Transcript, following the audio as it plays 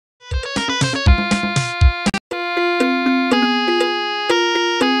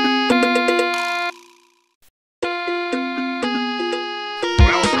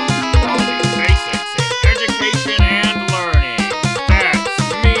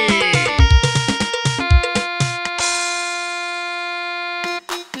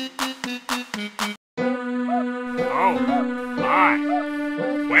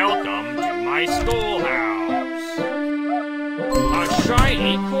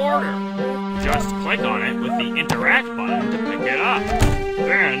quarter. Just click on it with the Interact button to pick it up.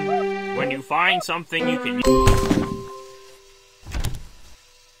 Then, when you find something you can use,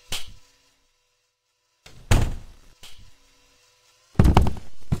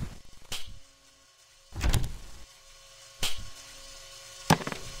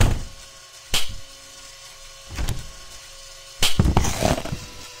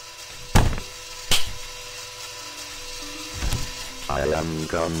 I am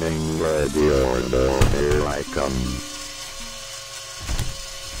coming, ready or no, here I come.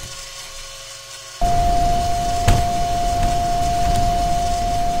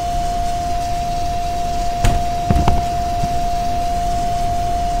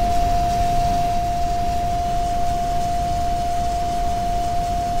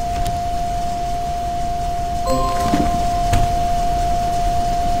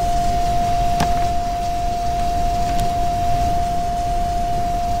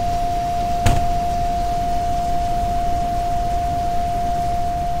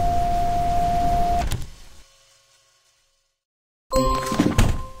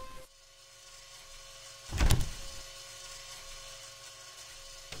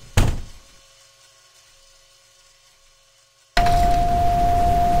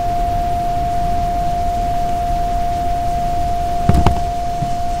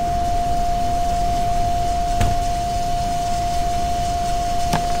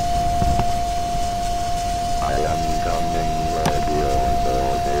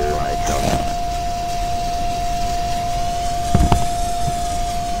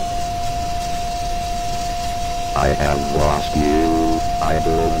 I have lost you. I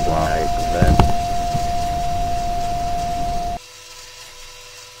don't like that.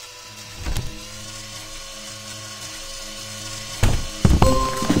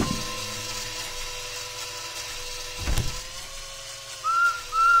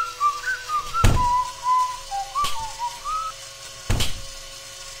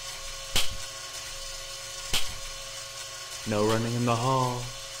 No running in the hall.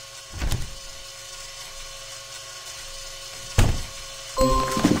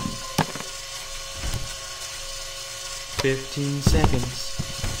 "15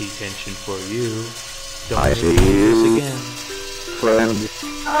 seconds. Detention for you. Don't I ever see do you. this again." Friend,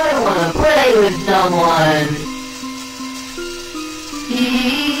 I wanna play with someone.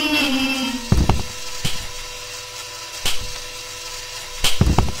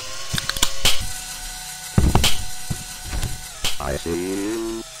 I see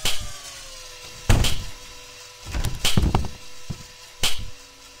you.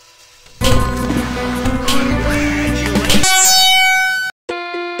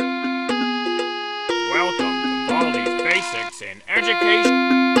 welcome to Baldi's Basics in Education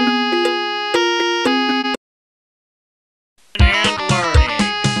and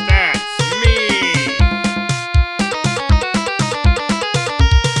Learning. That's me.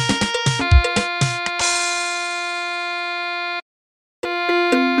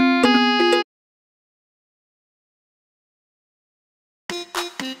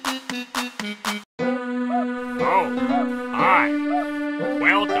 Oh, hi.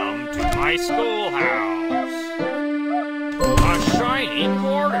 Welcome to my schoolhouse. A shiny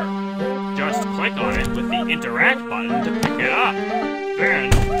quarter. Just click on it with the Interact button to pick it up.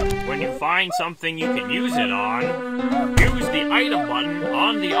 Then, when you find something you can use it on, use the Item button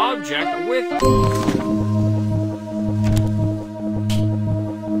on the object with...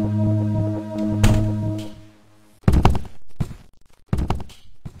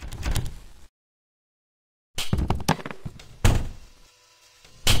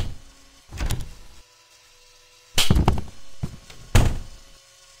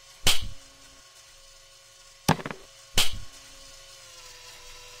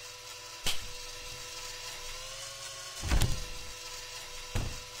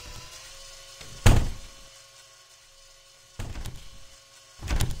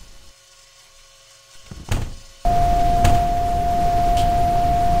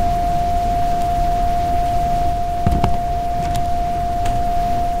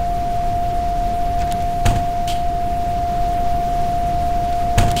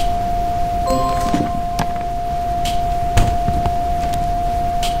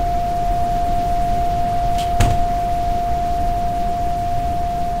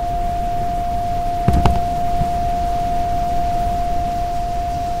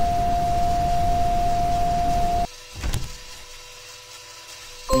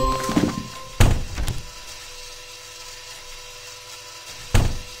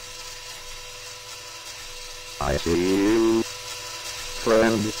 I see you.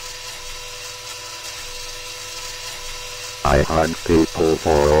 Friend, I hug people for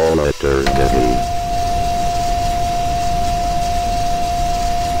all eternity.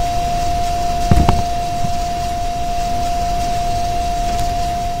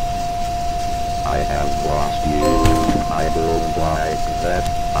 I have lost you. I don't like that.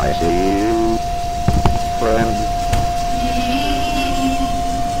 I see you, friend.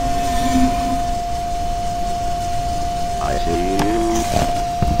 I see you,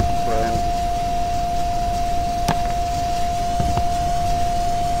 friend.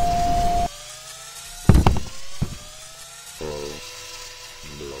 Oh,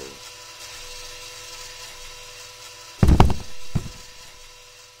 blow.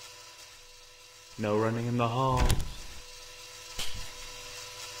 No running in the halls.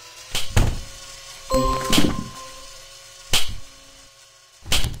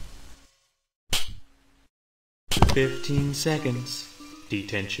 "15 seconds.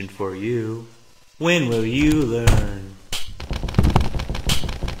 Detention for you. When will you learn?"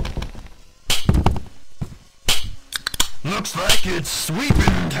 Looks like it's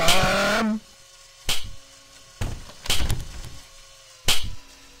sweeping time!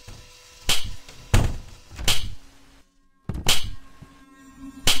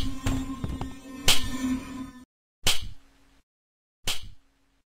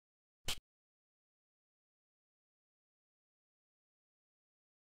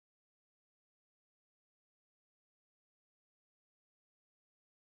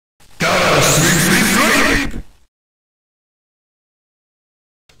 Gotta sweep!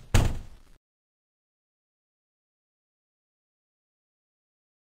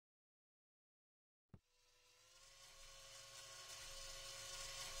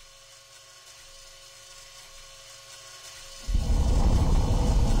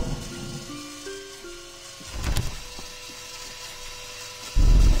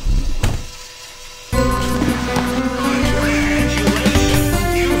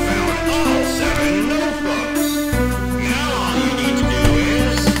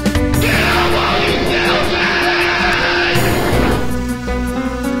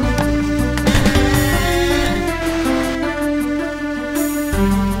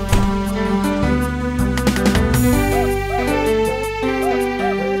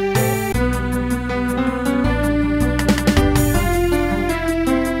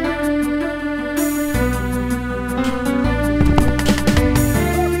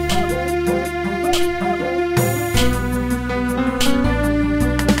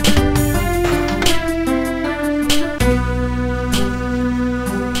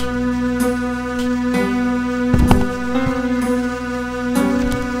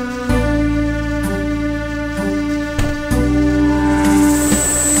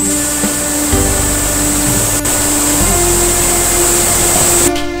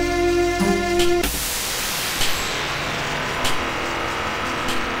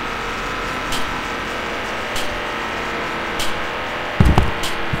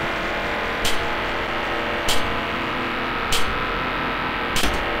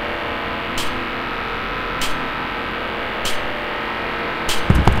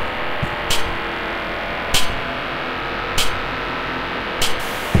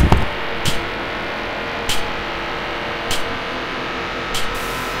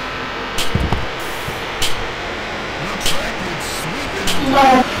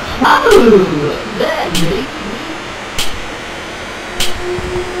 Oh, that makes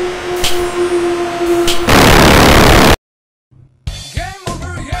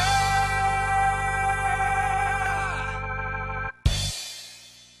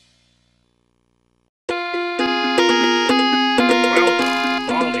Welcome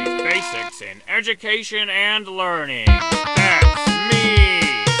to Baldi's Basics in Education and Learning. That's me!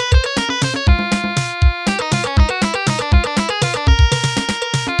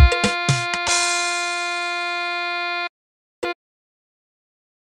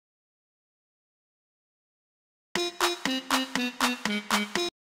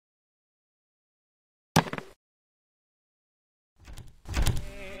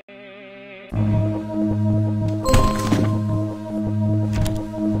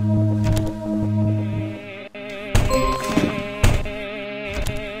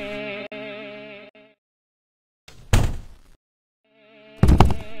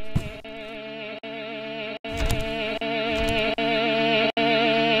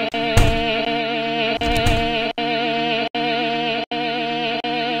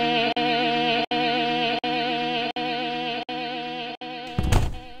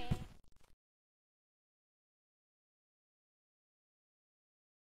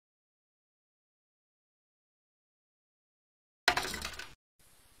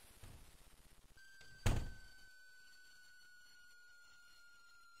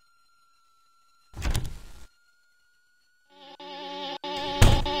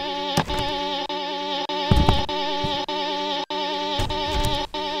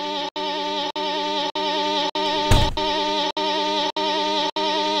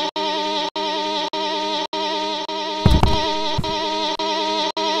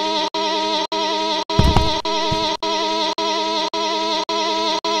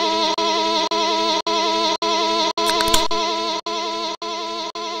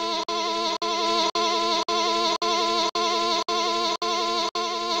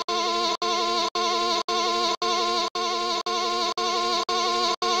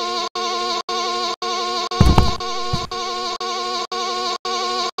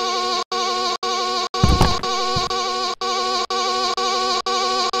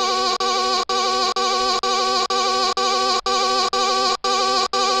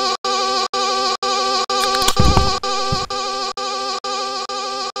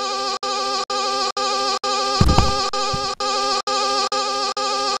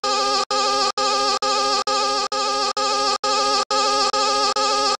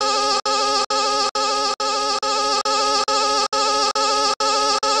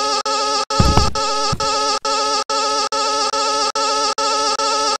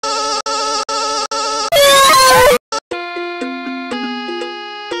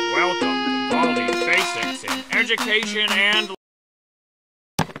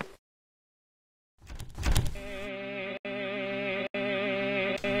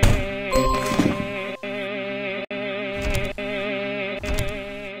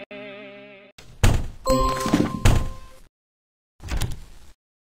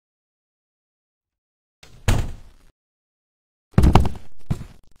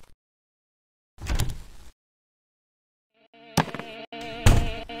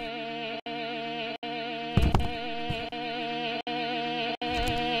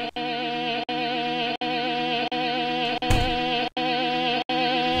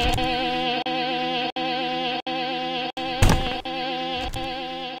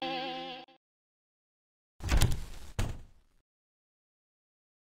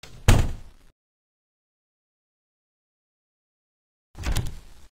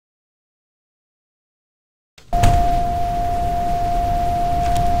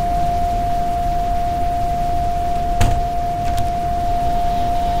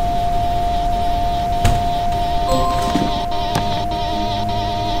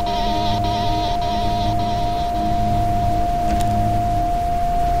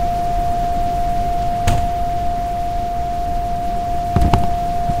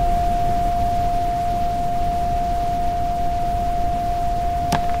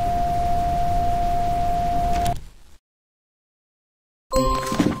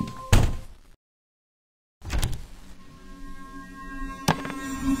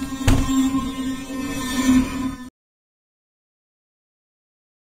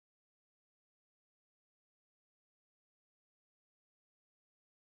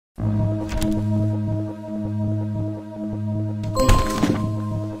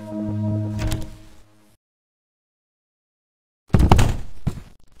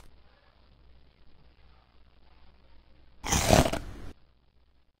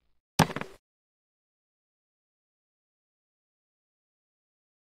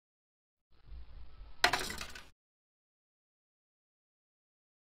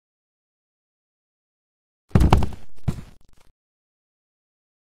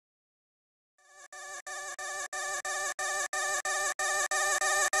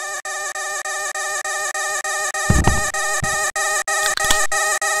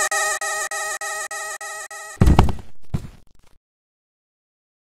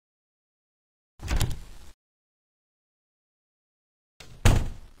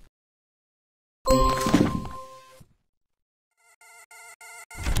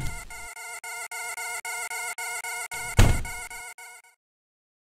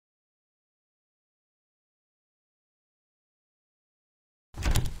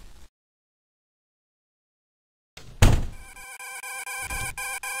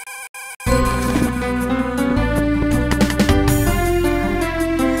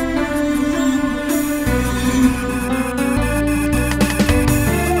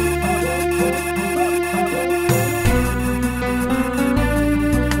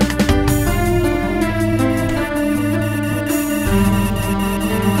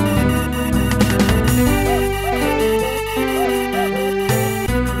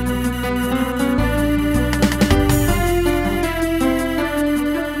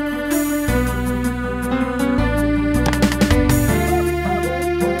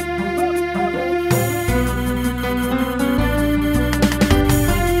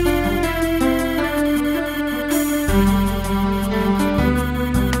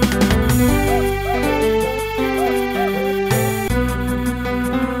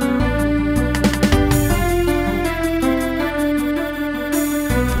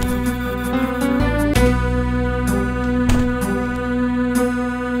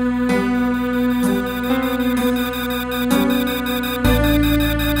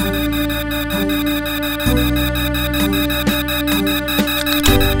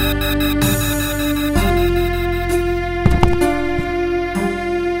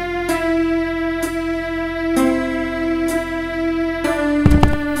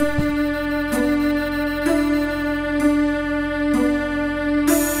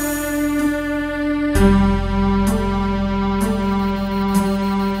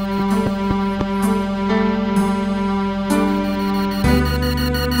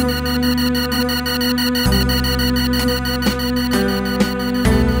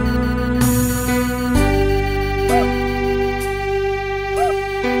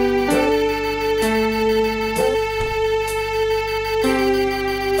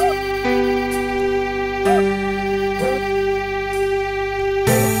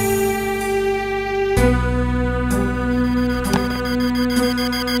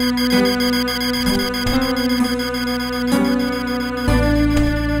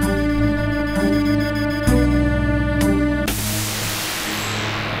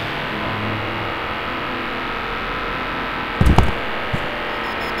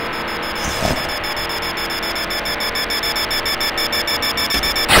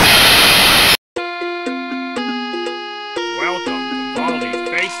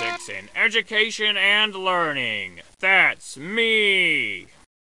 Education and learning. That's me.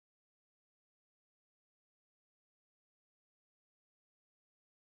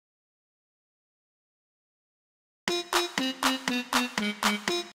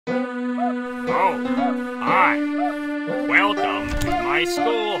 Oh, hi. Welcome to my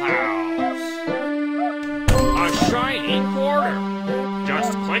schoolhouse. A shiny quarter.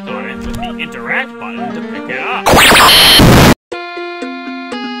 Just click on it with the interact button to pick it up.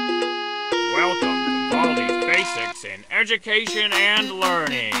 Welcome to Baldi's Basics in Education and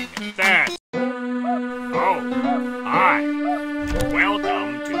Learning. That's... Oh, hi.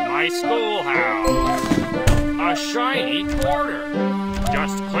 Welcome to my schoolhouse. A shiny quarter.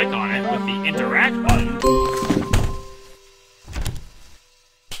 Just click on it with the interact button.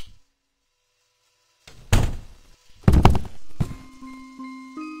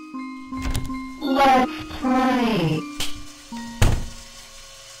 Let's play.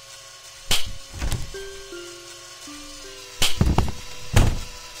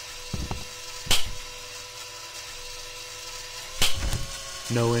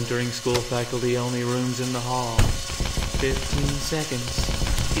 No entering school, faculty only, rooms in the hall. 15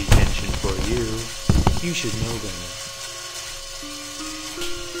 seconds. Detention for you. You should know better.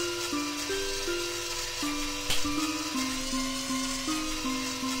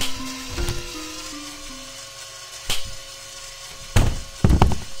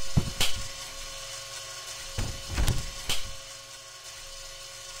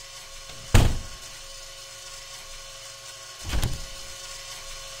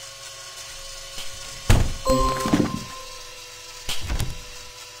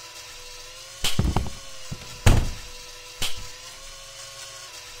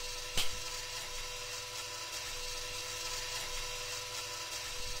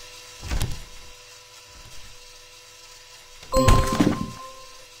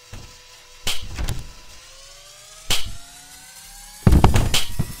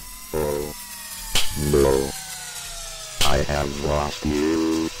 Oh. No. I have lost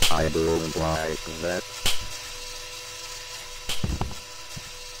you. I don't like that.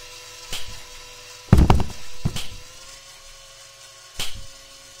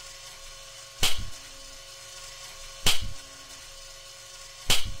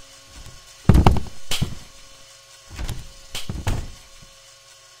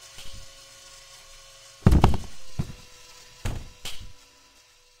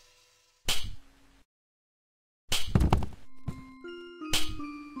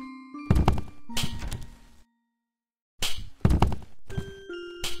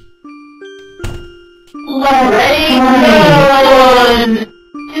 Ready, go! 1,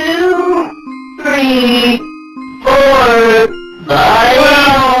 2, 3, 4, 5.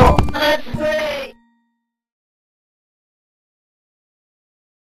 Well, let's play.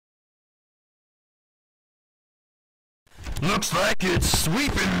 Looks like it's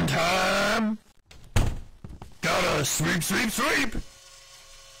sweeping time. Gotta sweep, sweep, sweep.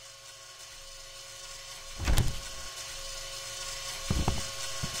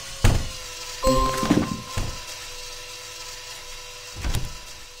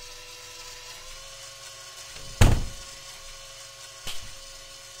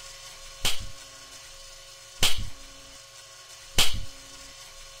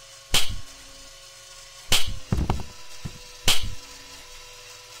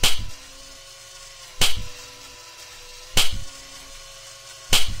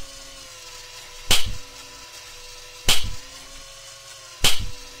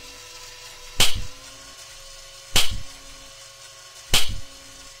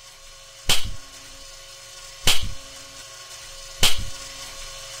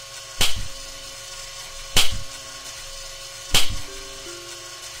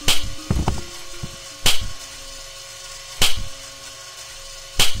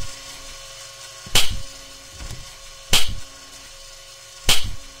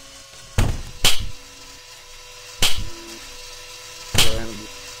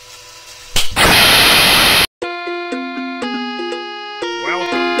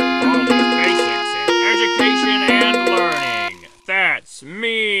 Welcome to Baldi's Basics in Education and Learning. That's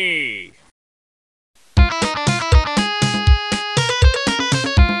me.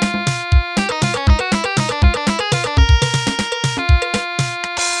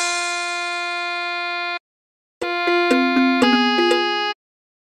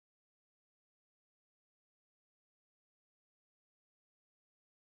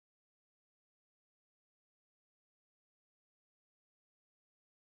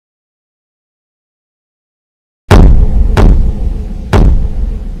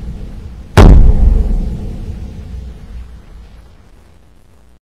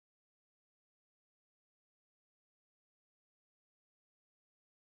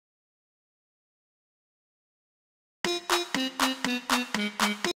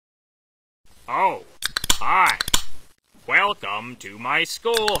 Oh, hi. Welcome to my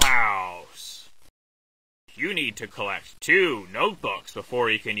schoolhouse. You need to collect 2 notebooks before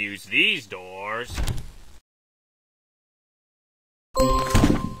you can use these doors.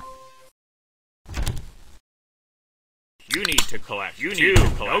 You need to collect 2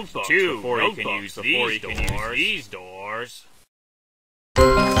 notebooks before you can use these doors.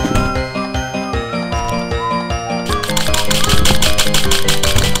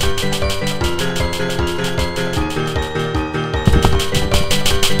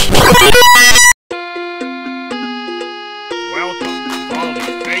 Welcome to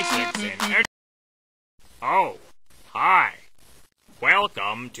Baldi's Basics in Oh, hi.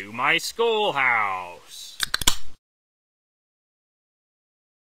 Welcome to my schoolhouse.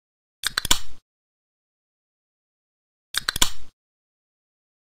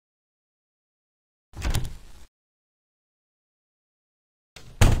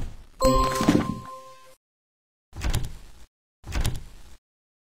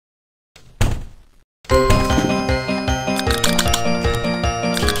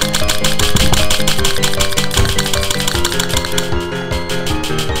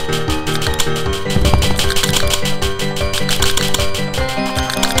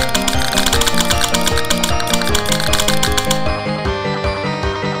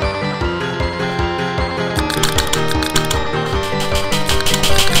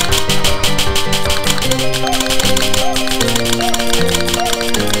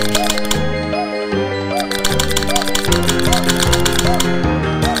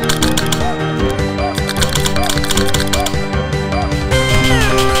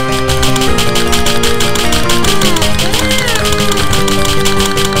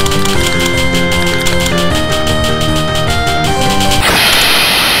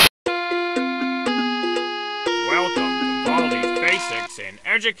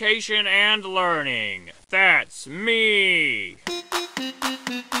 education and learning. That's me.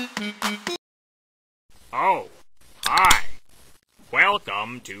 Oh, hi.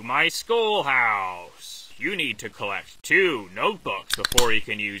 Welcome to my schoolhouse. You need to collect 2 notebooks before you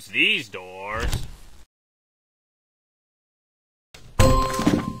can use these doors.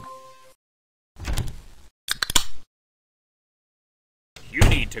 You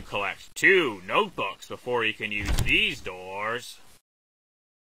need to collect 2 notebooks before you can use these doors.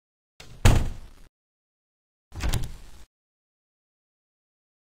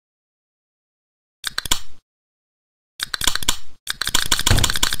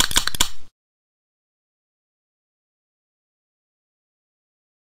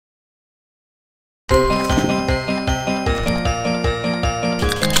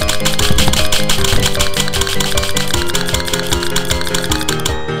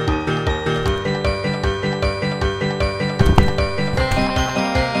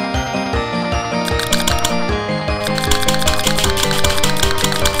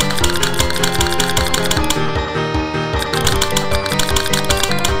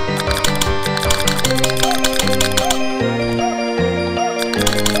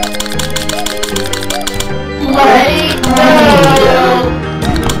 Let go.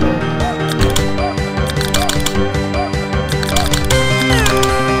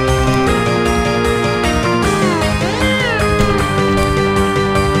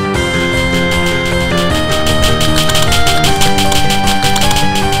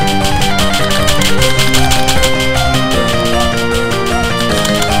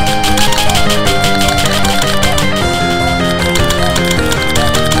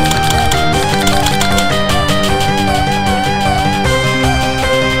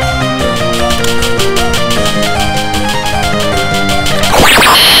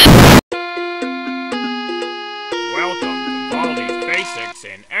 Welcome to Baldi's Basics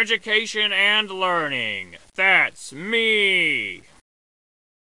in Education and Learning. That's me.